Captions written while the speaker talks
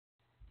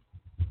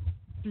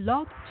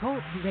Blog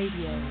Talk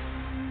Radio.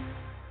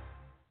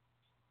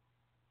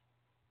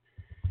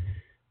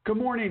 Good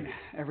morning,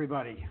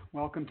 everybody.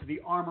 Welcome to the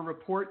ARMOR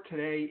Report.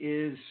 Today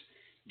is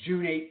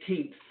June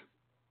 18th.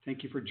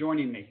 Thank you for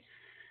joining me.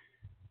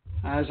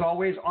 As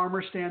always,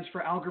 ARMOR stands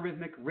for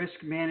Algorithmic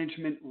Risk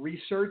Management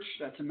Research.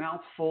 That's a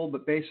mouthful,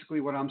 but basically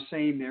what I'm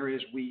saying there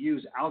is we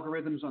use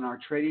algorithms on our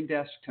trading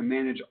desk to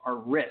manage our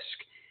risk,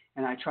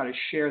 and I try to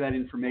share that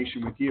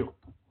information with you.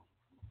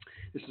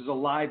 This is a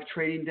live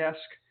trading desk.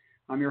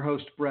 I'm your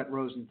host, Brett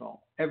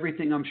Rosenthal.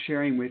 Everything I'm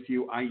sharing with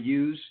you, I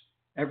use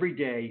every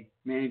day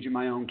managing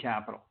my own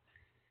capital.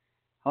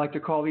 I like to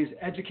call these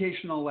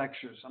educational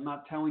lectures. I'm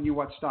not telling you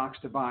what stocks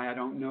to buy. I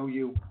don't know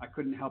you. I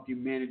couldn't help you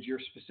manage your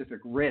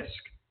specific risk.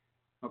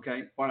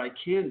 Okay? What I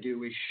can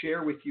do is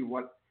share with you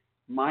what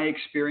my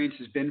experience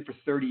has been for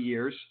 30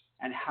 years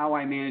and how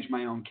I manage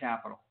my own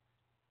capital.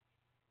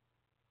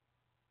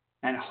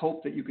 And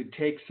hope that you could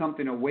take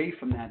something away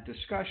from that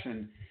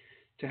discussion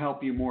to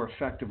help you more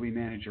effectively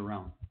manage your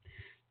own.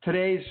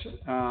 Today's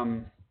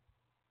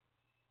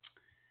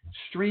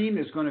stream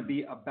is going to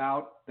be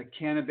about the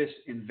cannabis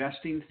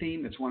investing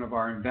theme. It's one of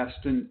our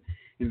investing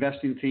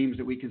themes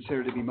that we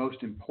consider to be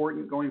most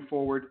important going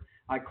forward.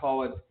 I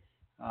call it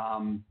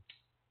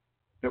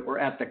that we're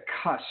at the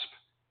cusp,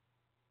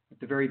 at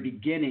the very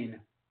beginning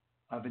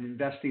of an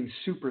investing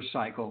super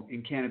cycle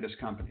in cannabis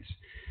companies.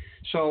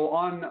 So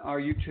on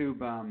our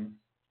YouTube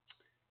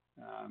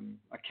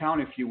account,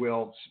 if you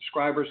will,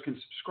 subscribers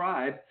can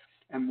subscribe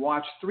and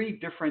watch three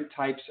different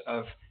types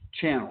of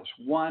channels.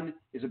 One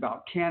is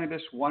about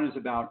cannabis, one is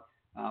about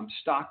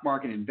stock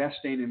market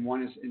investing, and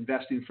one is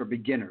investing for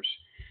beginners.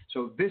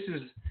 So this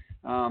is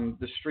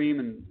the stream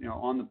and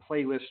on the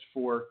playlist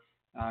for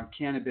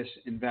cannabis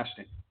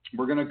investing.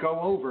 We're going to go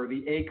over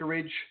the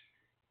acreage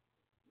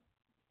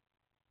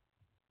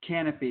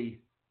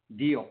canopy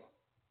deal,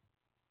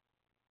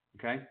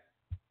 okay,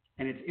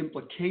 and its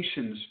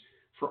implications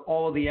for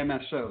all of the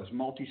MSOs,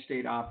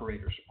 multi-state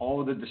operators,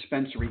 all of the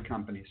dispensary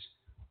companies,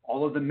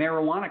 all of the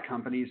marijuana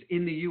companies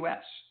in the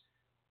U.S.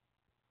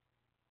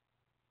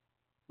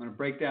 I'm going to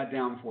break that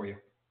down for you.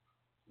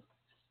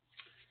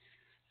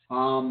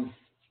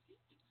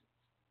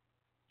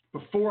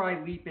 Before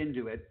I leap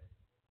into it,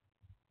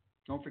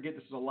 don't forget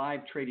this is a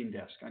live trading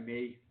desk. I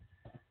may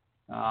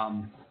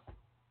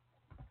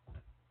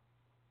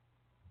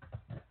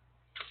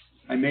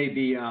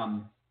be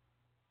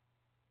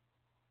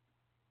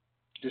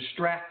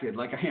distracted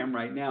like I am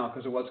right now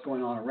because of what's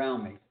going on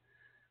around me.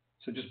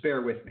 So just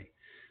bear with me.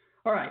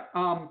 All right.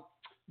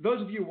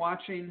 Those of you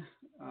watching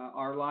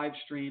our live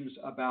streams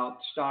about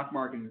stock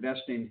market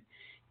investing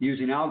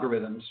using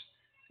algorithms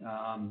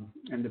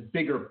and the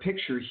bigger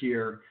picture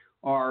here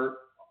are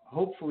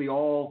hopefully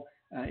all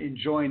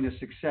enjoying the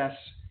success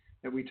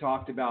that we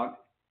talked about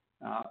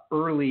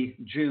early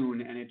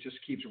June, and it just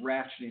keeps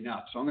ratcheting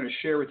up. So I'm going to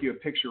share with you a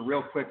picture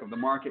real quick of the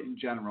market in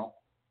general.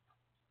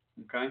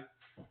 Okay.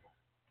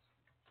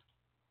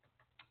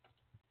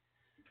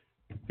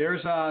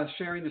 There's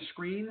sharing the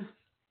screen.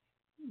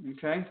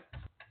 Okay.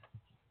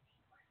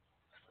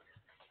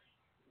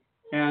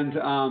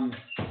 And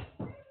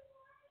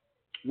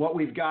what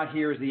we've got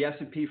here is the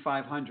S&P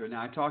 500.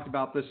 Now, I talked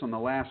about this on the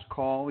last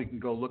call. You can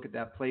go look at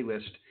that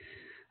playlist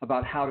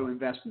about how to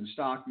invest in the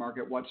stock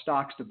market, what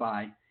stocks to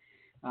buy.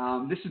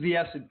 This is the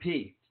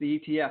S&P, the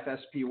ETF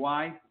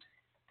SPY. You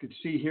can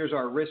see here's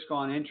our risk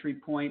on entry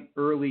point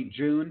early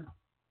June.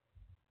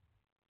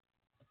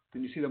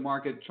 And you see the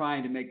market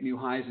trying to make new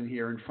highs in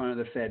here in front of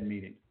the Fed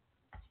meeting.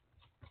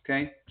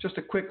 Okay, just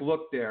a quick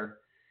look there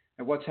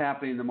at what's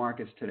happening in the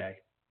markets today.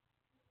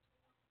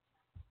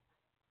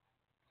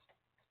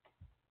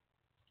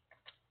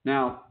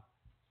 Now,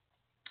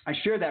 I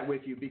share that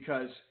with you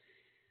because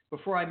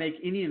before I make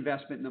any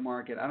investment in the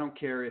market, I don't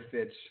care if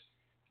it's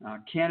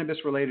cannabis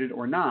related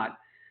or not,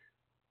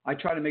 I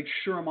try to make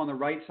sure I'm on the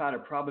right side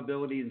of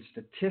probability and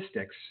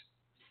statistics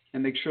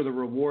and make sure the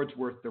reward's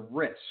worth the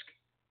risk.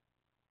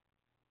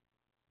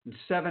 And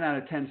 7 out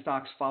of 10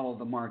 stocks follow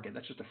the market.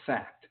 That's just a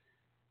fact.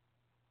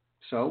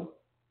 So,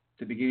 at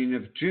the beginning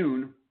of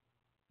June,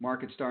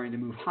 market's starting to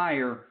move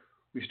higher.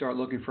 We start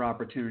looking for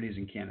opportunities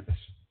in cannabis.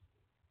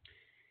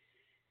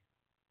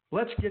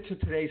 Let's get to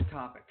today's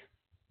topic.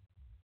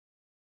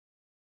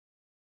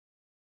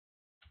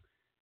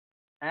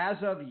 As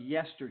of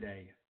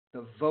yesterday,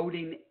 the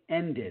voting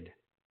ended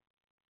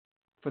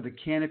for the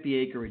canopy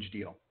acreage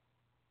deal.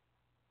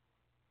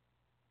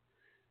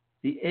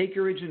 The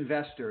acreage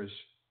investors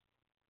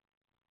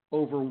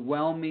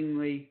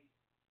overwhelmingly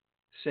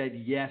said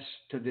yes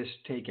to this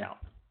takeout.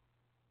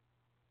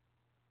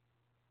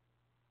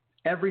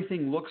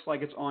 Everything looks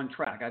like it's on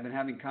track. I've been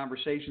having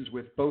conversations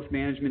with both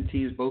management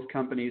teams, both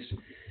companies,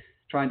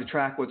 trying to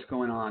track what's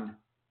going on.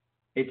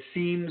 It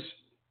seems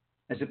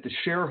as if the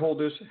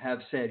shareholders have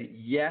said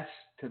yes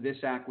to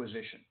this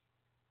acquisition.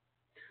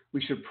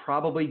 We should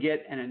probably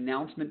get an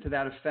announcement to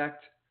that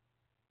effect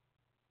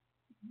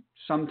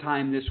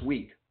sometime this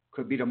week.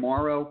 Could be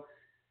tomorrow.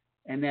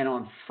 And then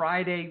on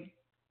Friday,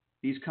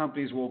 these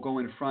companies will go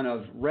in front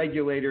of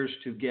regulators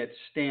to get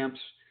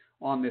stamps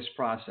on this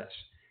process.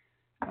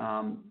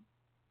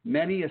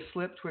 Many a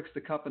slip twixt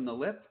the cup and the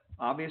lip,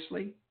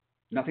 obviously.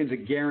 Nothing's a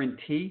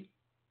guarantee.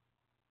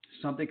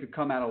 Something could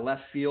come out of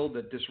left field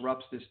that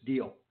disrupts this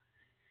deal.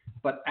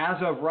 But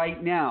as of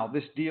right now,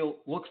 this deal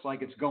looks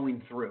like it's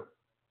going through.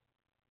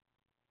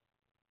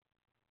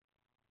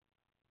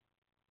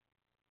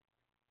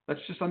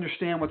 Let's just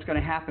understand what's going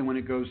to happen when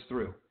it goes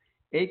through.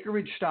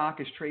 Acreage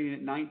stock is trading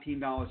at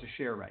 $19 a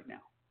share right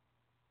now.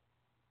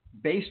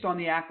 Based on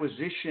the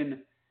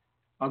acquisition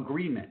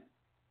agreement,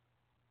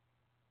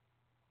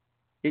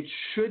 it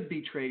should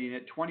be trading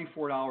at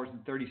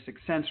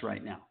 $24.36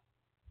 right now,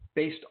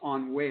 based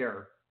on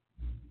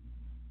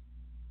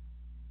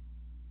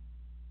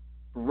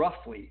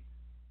roughly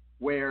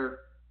where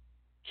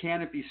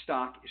Cannabis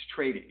stock is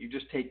trading. You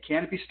just take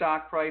Cannabis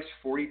stock price,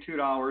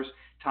 $42,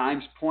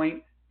 times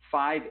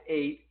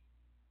 0.58,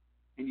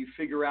 and you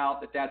figure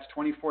out that that's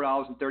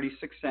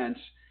 $24.36.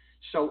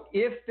 So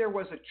if there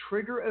was a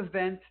trigger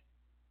event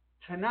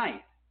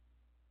tonight,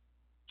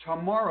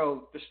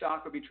 tomorrow the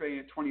stock would be trading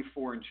at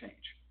 24 and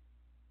change.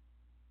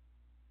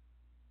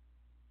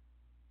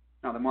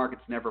 Now, the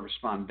markets never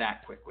respond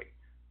that quickly,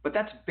 but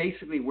that's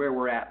basically where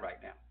we're at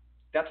right now.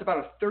 That's about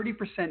a 30%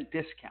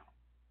 discount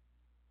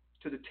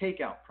to the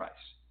takeout price,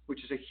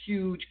 which is a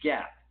huge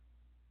gap.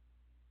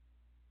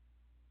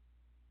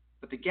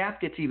 But the gap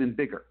gets even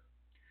bigger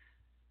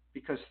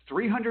because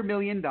 $300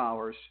 million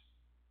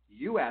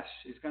U.S.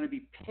 is going to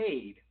be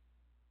paid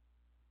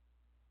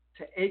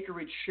to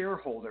Acreage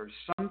shareholders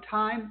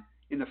sometime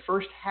in the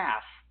first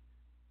half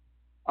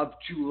of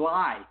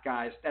July,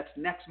 guys. That's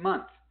next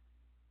month.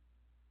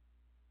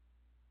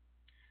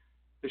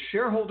 The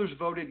shareholders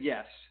voted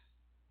yes.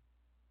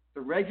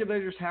 The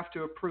regulators have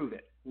to approve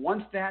it.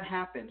 Once that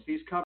happens,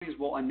 these companies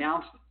will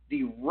announce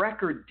the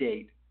record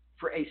date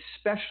for a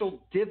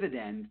special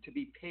dividend to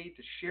be paid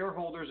to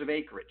shareholders of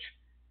Acreage.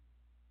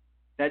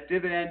 That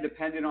dividend,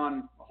 depending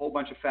on a whole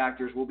bunch of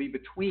factors, will be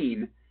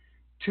between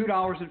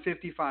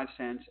 $2.55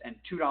 and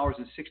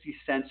 $2.60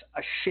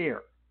 a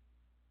share.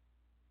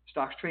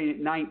 Stock's trading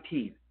at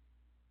 19.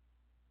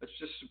 Let's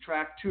just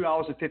subtract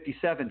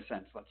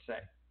 $2.57, let's say.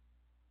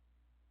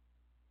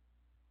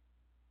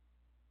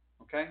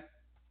 Okay?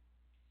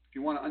 If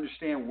you want to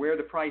understand where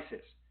the price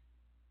is.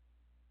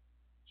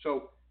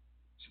 So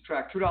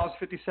subtract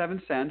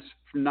 $2.57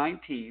 from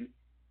 19,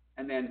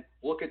 and then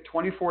look at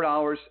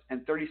 $24.36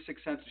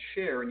 a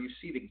share, and you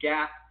see the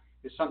gap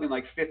is something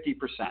like 50%.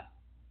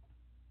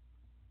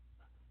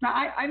 Now,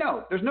 I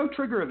know there's no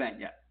trigger event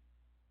yet,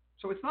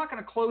 so it's not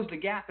going to close the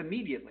gap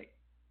immediately.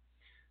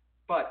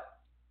 But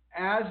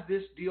as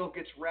this deal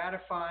gets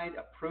ratified,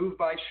 approved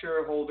by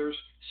shareholders,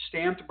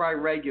 stamped by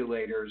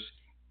regulators,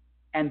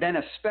 and then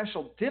a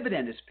special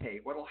dividend is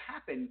paid, what will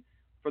happen,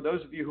 for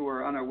those of you who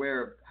are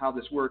unaware of how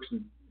this works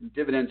in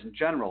dividends in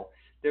general,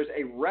 there's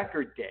a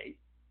record date,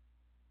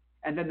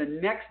 and then the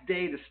next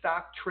day the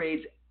stock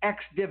trades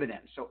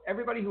ex-dividend. So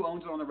everybody who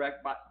owns it on the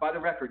by the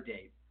record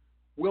date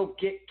will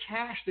get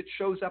cash that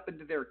shows up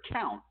into their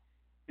account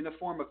in the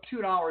form of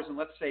 $2 and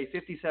let's say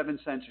 57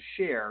 cents a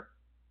share,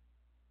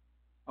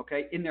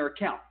 okay, in their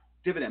account,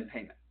 dividend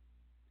payment.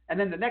 And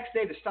then the next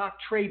day the stock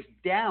trades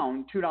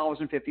down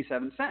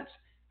 $2.57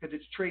 because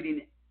it's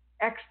trading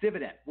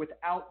ex-dividend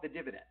without the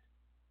dividend.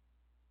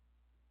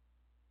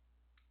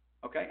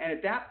 Okay, and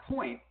at that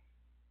point,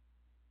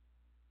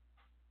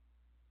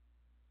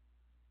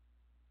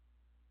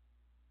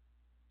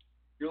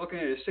 you're looking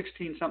at a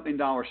 16-something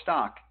dollar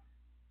stock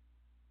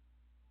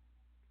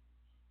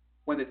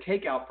when the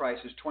takeout price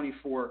is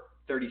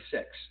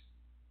 $24.36.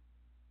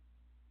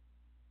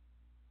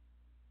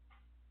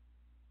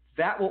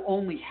 That will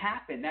only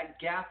happen, that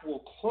gap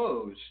will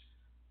close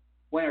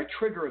when a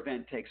trigger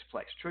event takes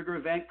place. Trigger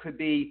event could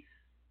be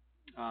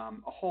a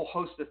whole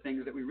host of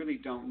things that we really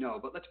don't know,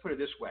 but let's put it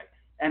this way.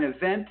 An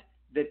event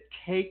that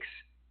takes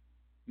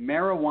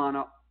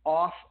marijuana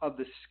off of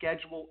the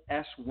Schedule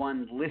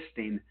S1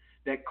 listing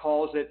that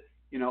calls it,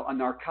 a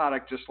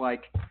narcotic, just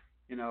like,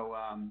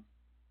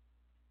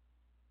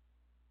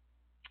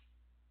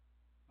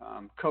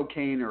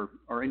 cocaine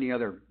or any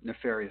other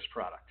nefarious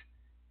product.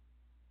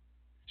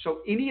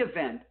 So any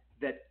event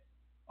that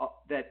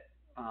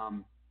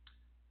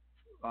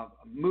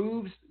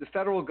moves the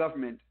federal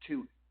government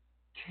to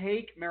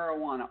take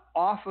marijuana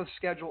off of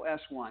Schedule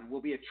S1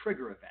 will be a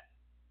trigger event.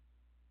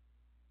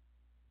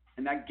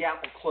 And that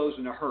gap will close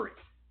in a hurry.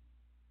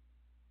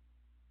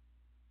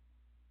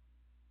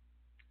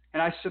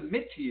 And I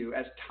submit to you,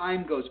 as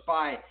time goes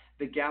by,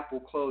 the gap will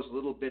close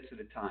little bits at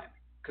a time.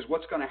 Because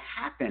what's going to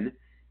happen,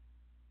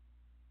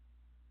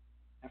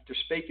 after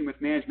speaking with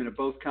management of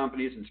both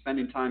companies and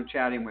spending time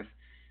chatting with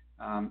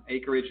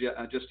Acreage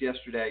just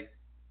yesterday,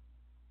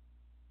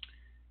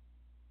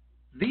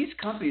 these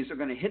companies are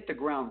going to hit the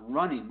ground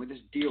running when this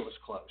deal is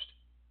closed.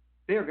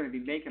 They are going to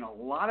be making a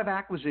lot of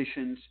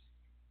acquisitions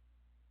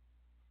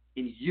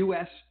in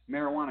U.S.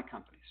 marijuana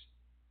companies.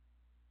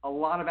 A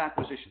lot of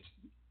acquisitions.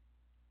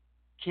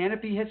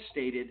 Canopy has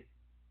stated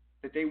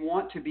that they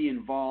want to be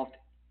involved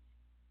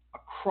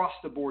across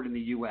the board in the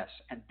U.S.,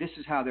 and this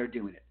is how they're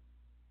doing it.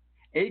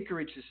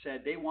 Acreage has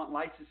said they want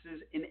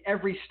licenses in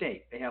every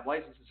state. They have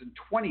licenses in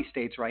 20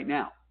 states right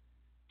now.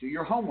 Do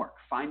your homework.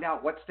 Find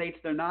out what states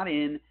they're not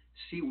in.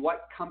 See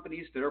what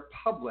companies that are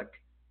public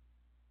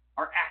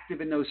are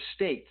active in those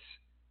states.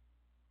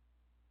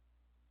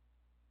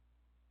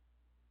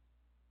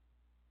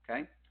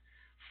 Okay?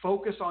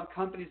 Focus on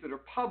companies that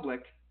are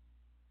public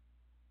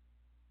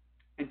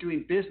and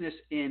doing business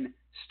in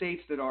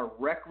states that are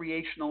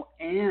recreational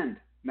and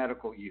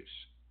medical use.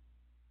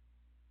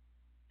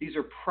 These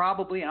are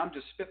probably, and I'm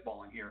just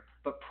spitballing here,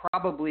 but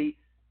probably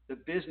the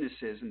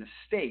businesses in the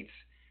states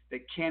that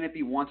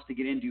Canopy wants to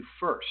get into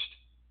first.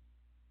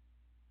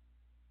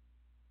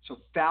 So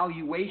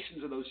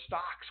valuations of those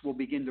stocks will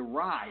begin to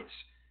rise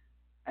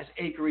as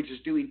Acreage is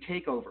doing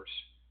takeovers.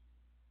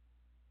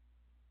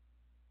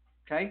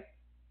 Okay?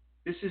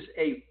 This is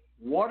a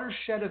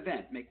watershed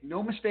event, make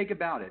no mistake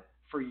about it,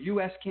 for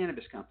U.S.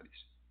 cannabis companies,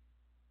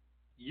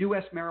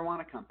 U.S.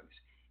 marijuana companies.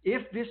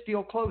 If this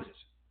deal closes,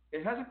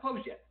 it hasn't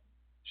closed yet.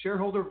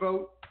 Shareholder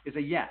vote is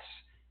a yes.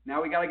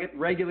 Now we got to get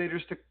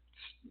regulators to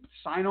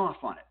sign off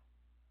on it.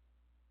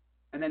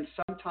 And then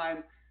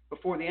sometime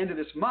before the end of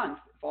this month,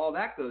 if all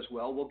that goes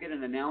well, we'll get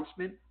an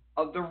announcement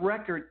of the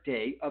record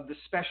date of the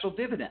special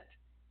dividend.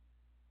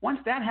 Once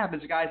that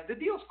happens, guys, the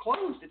deal's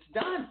closed. It's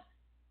done.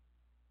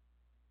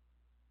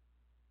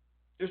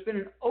 There's been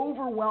an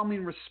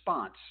overwhelming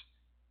response,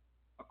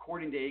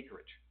 according to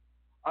Acreage,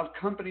 of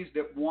companies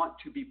that want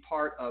to be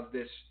part of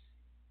this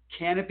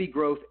Canopy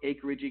Growth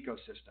Acreage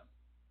ecosystem.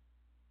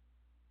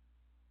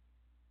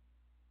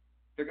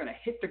 They're going to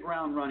hit the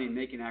ground running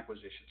making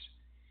acquisitions.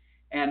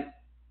 And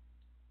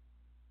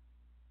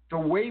the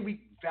way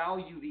we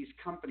value these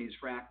companies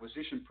for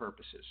acquisition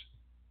purposes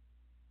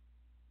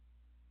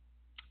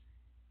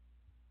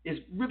is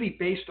really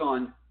based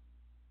on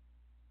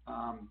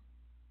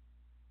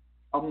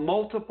a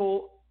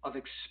multiple of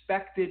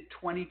expected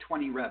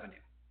 2020 revenue.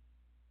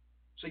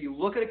 So you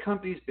look at a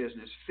company's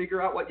business,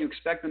 figure out what you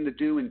expect them to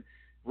do in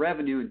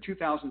revenue in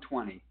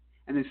 2020,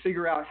 and then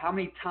figure out how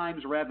many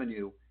times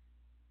revenue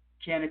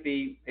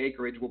Canopy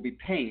Acreage will be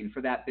paying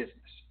for that business.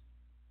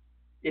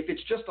 If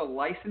it's just a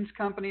licensed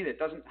company that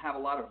doesn't have a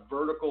lot of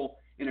vertical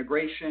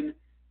integration,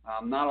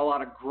 not a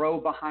lot of grow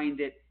behind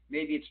it,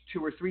 maybe it's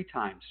 2 or 3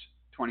 times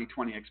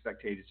 2020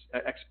 expected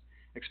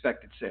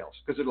sales,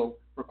 because it'll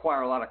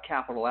require a lot of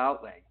capital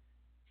outlay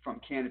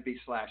from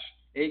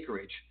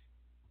Canopy/Acreage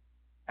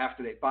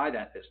after they buy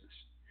that business.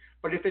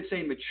 But if it's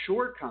a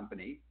mature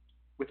company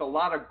with a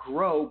lot of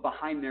grow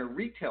behind their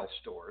retail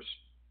stores,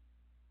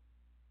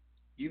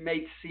 you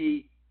may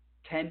see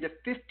 10 to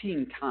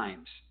 15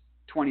 times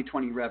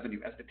 2020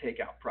 revenue as the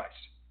takeout price.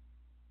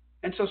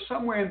 And so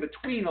somewhere in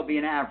between will be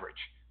an average,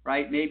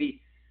 right?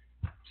 Maybe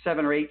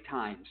 7 or 8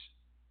 times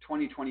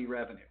 2020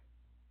 revenue.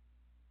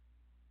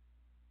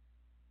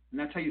 And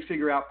that's how you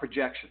figure out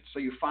projections. So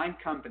you find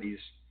companies,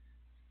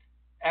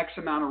 X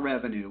amount of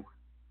revenue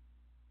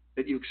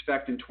that you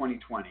expect in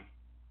 2020.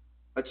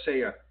 Let's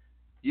say a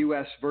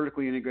U.S.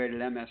 vertically integrated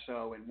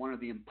MSO in one of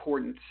the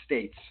important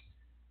states,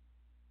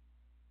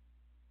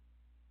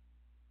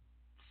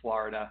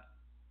 Florida,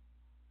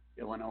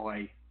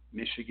 Illinois,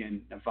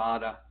 Michigan,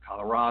 Nevada,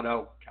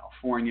 Colorado,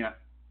 California,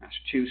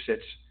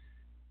 Massachusetts.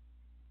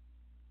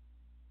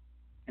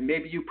 And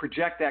maybe you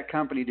project that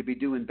company to be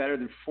doing better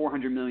than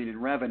 $400 million in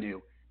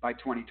revenue by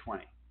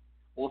 2020.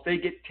 Well, if they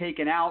get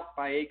taken out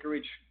by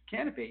Acreage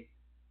Canopy,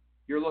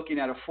 you're looking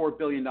at a $4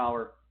 billion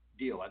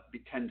deal. That'd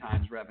be 10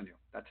 times revenue.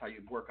 That's how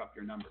you work up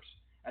your numbers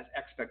as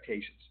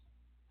expectations.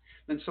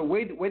 And so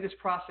the way this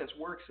process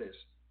works is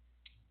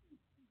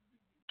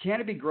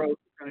Canopy Growth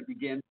is going to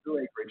begin through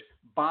Acreage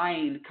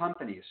buying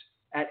companies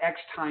at X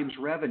times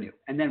revenue.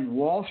 And then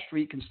Wall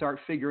Street can start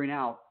figuring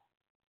out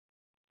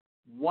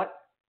what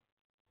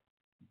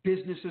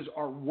businesses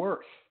are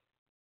worth.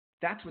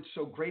 That's what's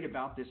so great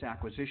about this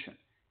acquisition.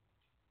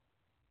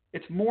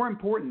 It's more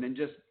important than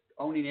just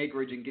owning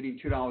Acreage and getting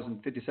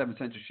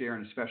 $2.57 a share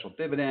in a special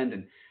dividend.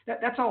 And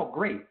that's all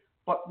great.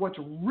 But what's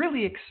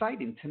really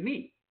exciting to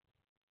me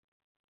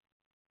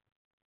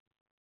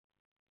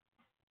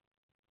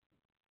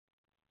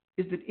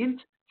is that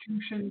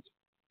institutions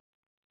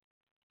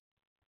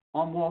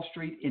on Wall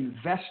Street,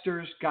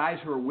 investors, guys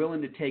who are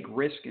willing to take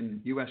risk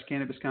in U.S.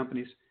 cannabis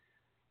companies,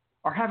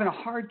 are having a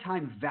hard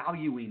time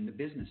valuing the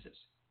businesses.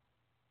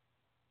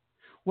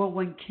 Well,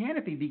 when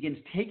Canopy begins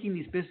taking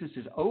these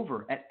businesses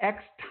over at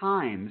X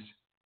times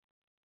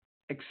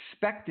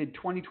expected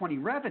 2020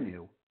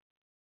 revenue,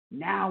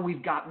 now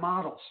we've got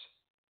models.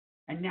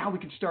 And now we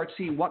can start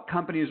seeing what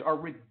companies are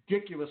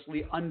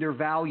ridiculously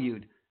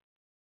undervalued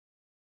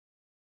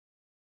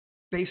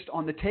based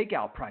on the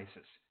takeout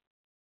prices.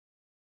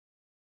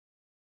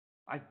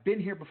 I've been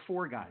here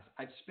before, guys.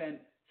 I've spent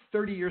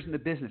 30 years in the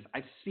business.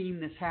 I've seen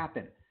this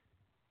happen.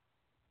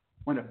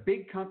 When a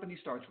big company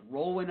starts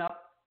rolling up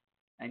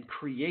and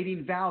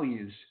creating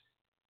values,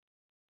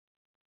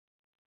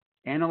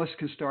 analysts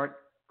can start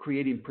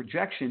creating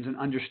projections and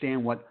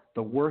understand what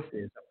the worth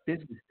is of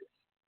businesses.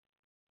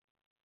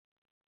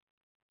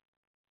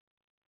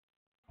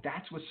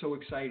 That's what's so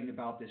exciting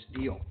about this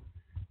deal.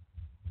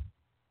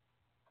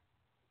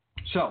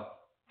 So,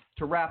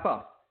 to wrap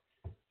up,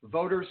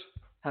 voters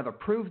have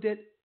approved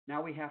it.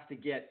 Now we have to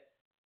get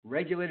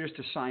regulators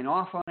to sign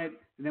off on it,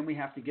 and then we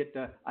have to get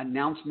the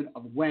announcement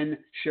of when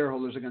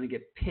shareholders are going to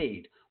get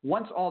paid.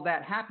 Once all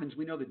that happens,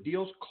 we know the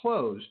deal's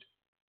closed,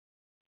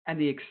 and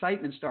the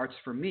excitement starts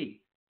for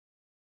me.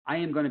 I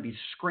am going to be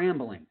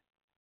scrambling.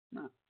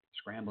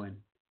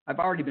 I've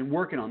already been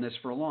working on this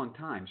for a long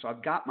time, so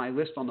I've got my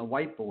list on the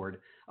whiteboard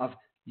of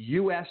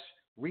U.S.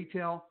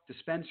 retail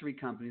dispensary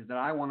companies that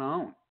I want to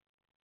own,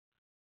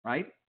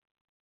 right?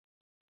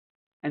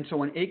 And so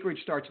when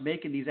Acreage starts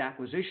making these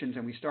acquisitions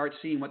and we start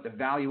seeing what the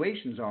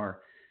valuations are,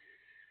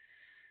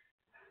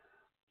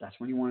 that's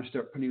when you want to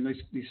start putting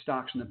these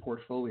stocks in the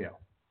portfolio.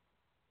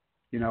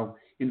 You know,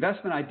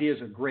 investment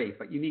ideas are great,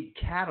 but you need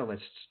catalysts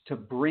to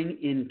bring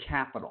in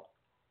capital.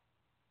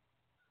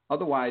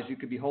 Otherwise, you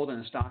could be holding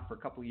a stock for a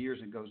couple of years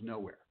and it goes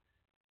nowhere,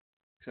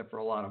 except for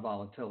a lot of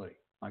volatility,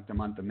 like the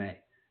month of May.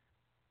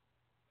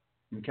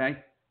 Okay?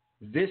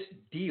 This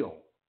deal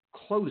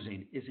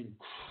closing is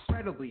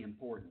incredibly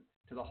important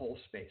to the whole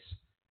space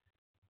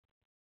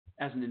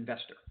as an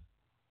investor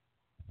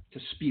to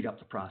speed up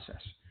the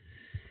process.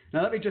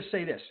 Now, let me just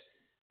say this.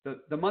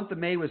 The month of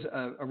May was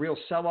a real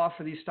sell-off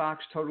for these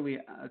stocks, totally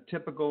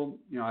typical.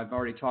 You know, I've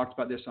already talked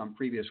about this on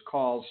previous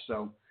calls,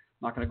 so I'm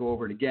not going to go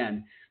over it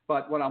again.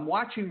 But what I'm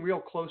watching real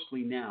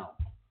closely now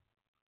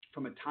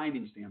from a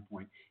timing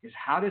standpoint is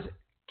how does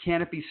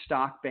Cannabis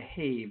stock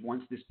behave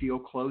once this deal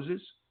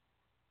closes,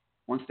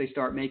 once they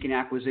start making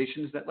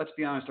acquisitions that, let's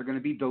be honest, are going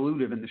to be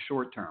dilutive in the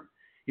short term,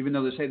 even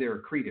though they say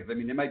they're accretive. I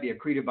mean, they might be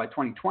accretive by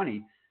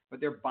 2020, but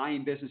they're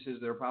buying businesses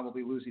that are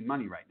probably losing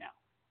money right now.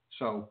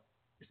 So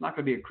it's not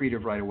going to be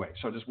accretive right away.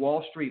 So does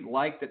Wall Street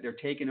like that they're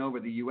taking over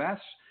the U.S.,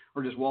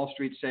 or does Wall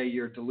Street say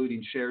you're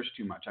diluting shares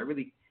too much? I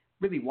really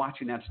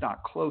watching that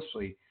stock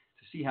closely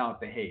to see how it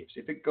behaves.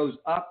 If it goes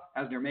up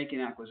as they're making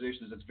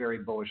acquisitions, it's very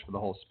bullish for the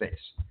whole space.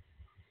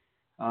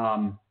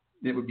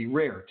 It would be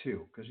rare,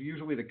 too, because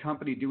usually the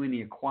company doing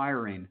the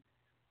acquiring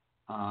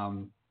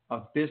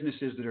of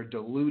businesses that are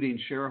diluting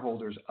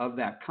shareholders of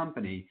that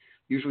company,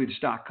 usually the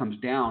stock comes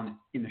down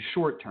in the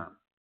short term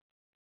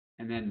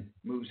and then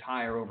moves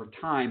higher over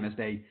time as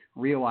they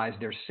realize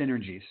their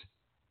synergies,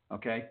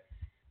 okay?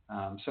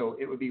 So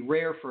it would be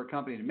rare for a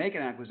company to make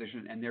an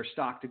acquisition and their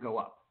stock to go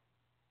up.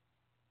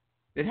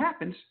 It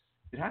happens.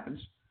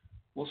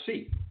 We'll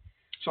see.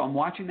 So I'm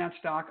watching that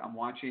stock. I'm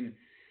watching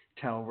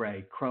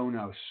Tilray,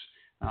 Kronos,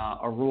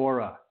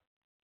 Aurora,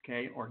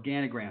 okay,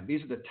 Organigram.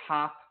 These are the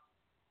top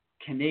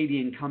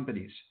Canadian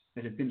companies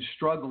that have been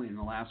struggling in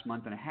the last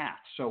month and a half.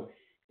 So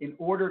in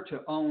order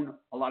to own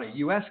a lot of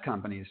U.S.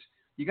 companies,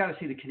 you got to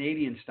see the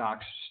Canadian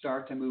stocks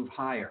start to move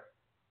higher,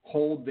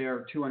 hold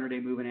their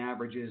 200-day moving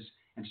averages,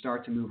 and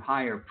start to move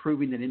higher,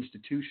 proving that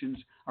institutions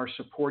are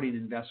supporting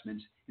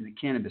investments in the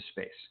cannabis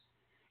space.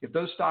 If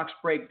those stocks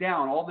break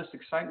down, all this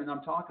excitement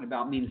I'm talking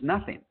about means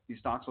nothing. These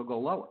stocks will go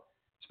lower,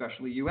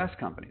 especially U.S.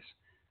 companies.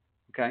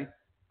 Okay?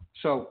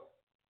 So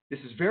this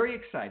is very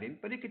exciting,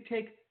 but it could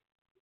take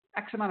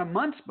X amount of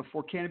months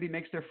before Cannabis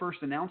makes their first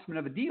announcement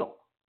of a deal,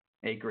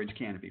 Acreage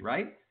Cannabis,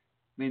 right?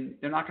 I mean,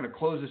 they're not going to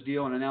close this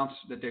deal and announce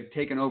that they've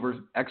taken over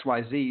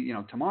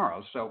XYZ,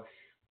 tomorrow. So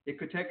it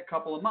could take a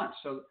couple of months.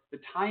 So the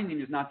timing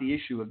is not the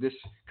issue of this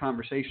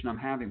conversation I'm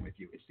having with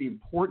you. It's the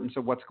importance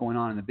of what's going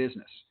on in the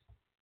business.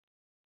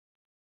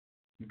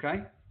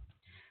 Okay?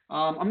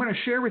 I'm going to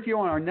share with you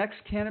on our next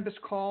Cannabis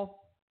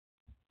call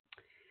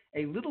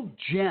a little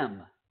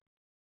gem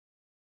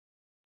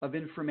of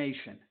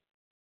information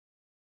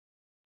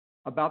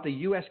about the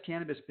U.S.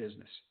 cannabis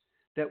business,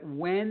 that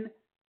when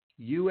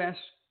U.S.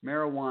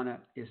 marijuana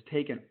is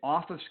taken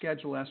off of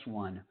Schedule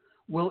S1,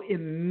 will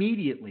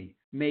immediately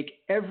make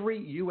every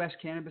U.S.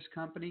 cannabis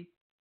company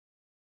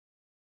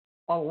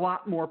a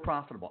lot more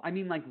profitable. I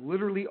mean, like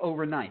literally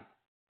overnight.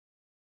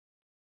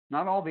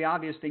 Not all the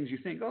obvious things you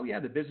think, oh, yeah,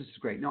 the business is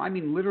great. No, I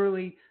mean,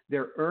 literally,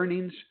 their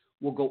earnings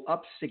will go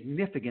up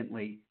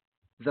significantly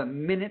the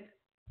minute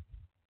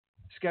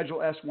Schedule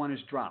S1 is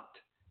dropped.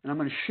 And I'm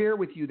going to share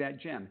with you that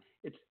gem.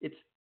 It's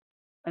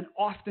an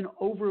often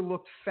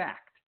overlooked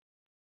fact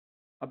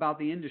about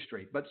the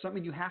industry, but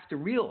something you have to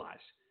realize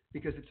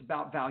because it's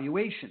about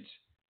valuations.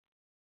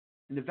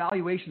 And the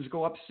valuations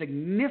go up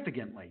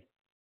significantly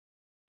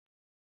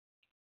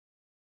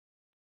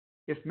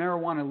if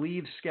marijuana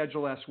leaves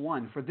Schedule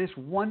S1 for this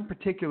one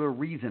particular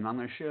reason. I'm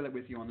going to share that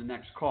with you on the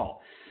next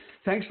call.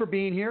 Thanks for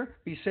being here.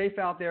 Be safe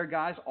out there,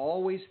 guys.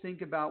 Always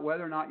think about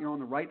whether or not you're on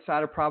the right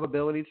side of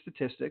probability and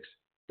statistics.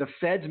 The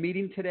Fed's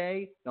meeting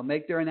today. They'll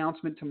make their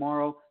announcement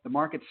tomorrow. The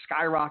market's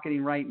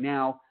skyrocketing right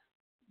now.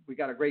 We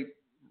got a great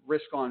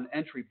risk on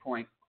entry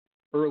point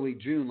early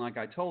June, like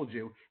I told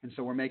you, and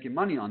so we're making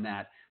money on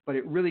that. But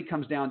it really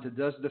comes down to,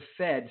 does the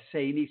Fed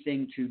say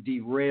anything to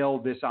derail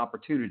this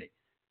opportunity?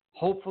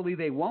 Hopefully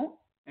they won't,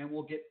 and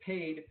we'll get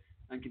paid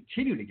and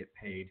continue to get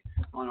paid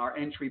on our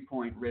entry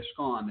point risk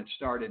on that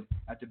started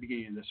at the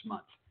beginning of this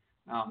month.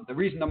 The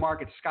reason the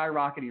market's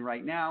skyrocketing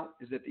right now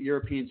is that the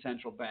European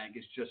Central Bank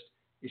is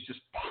just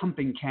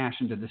pumping cash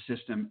into the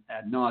system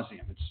ad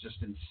nauseum. It's just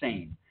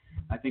insane.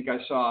 I think I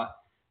saw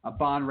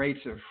bond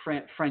rates of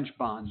French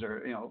bonds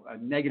or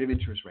negative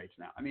interest rates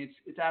now. I mean,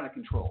 it's out of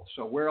control.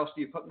 So where else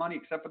do you put money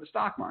except for the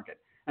stock market?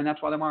 And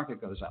that's why the market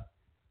goes up.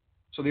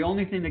 So the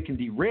only thing that can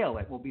derail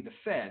it will be the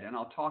Fed, and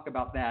I'll talk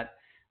about that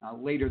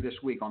later this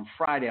week. On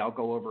Friday, I'll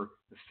go over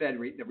the Fed,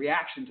 the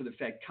reaction to the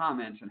Fed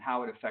comments and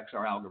how it affects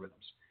our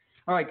algorithms.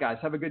 All right, guys,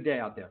 have a good day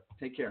out there.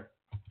 Take care.